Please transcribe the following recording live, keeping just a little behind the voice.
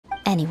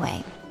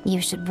Anyway, you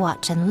should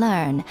watch and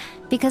learn,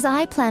 because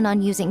I plan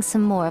on using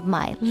some more of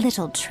my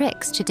little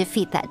tricks to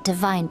defeat that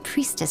divine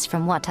priestess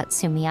from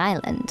Watatsumi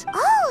Island.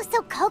 Oh,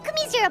 so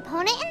Kokomi's your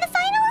opponent in the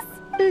finals?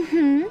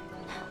 Mm-hmm.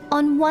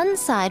 On one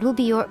side will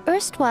be your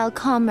erstwhile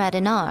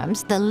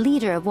comrade-in-arms, the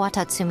leader of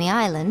Watatsumi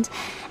Island,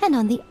 and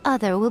on the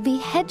other will be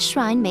head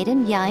shrine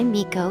maiden Yae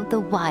Miko, the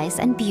wise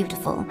and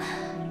beautiful.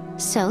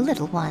 So,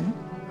 little one,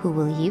 who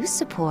will you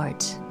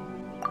support?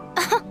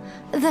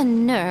 The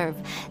nerve!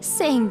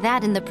 Saying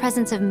that in the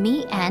presence of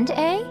me and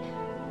A?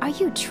 Are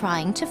you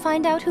trying to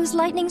find out whose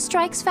lightning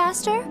strikes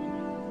faster?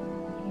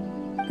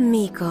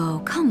 Miko,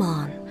 come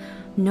on.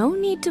 No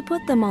need to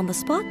put them on the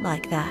spot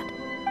like that.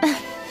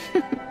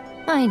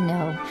 I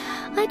know.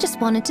 I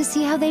just wanted to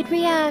see how they'd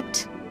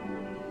react.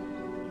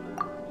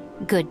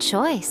 Good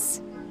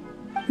choice.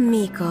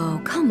 Miko,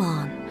 come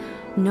on.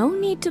 No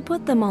need to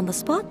put them on the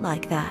spot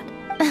like that.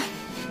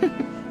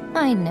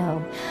 I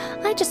know.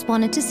 I just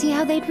wanted to see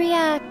how they'd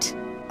react.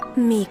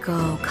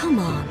 Miko, come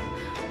on.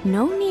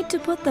 No need to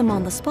put them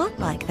on the spot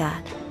like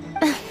that.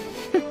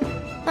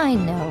 I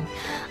know.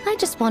 I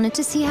just wanted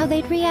to see how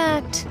they'd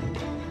react.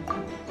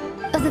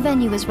 The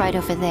venue is right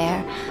over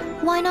there.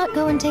 Why not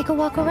go and take a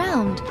walk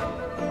around?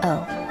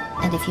 Oh,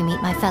 and if you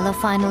meet my fellow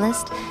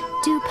finalist,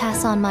 do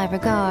pass on my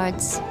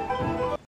regards.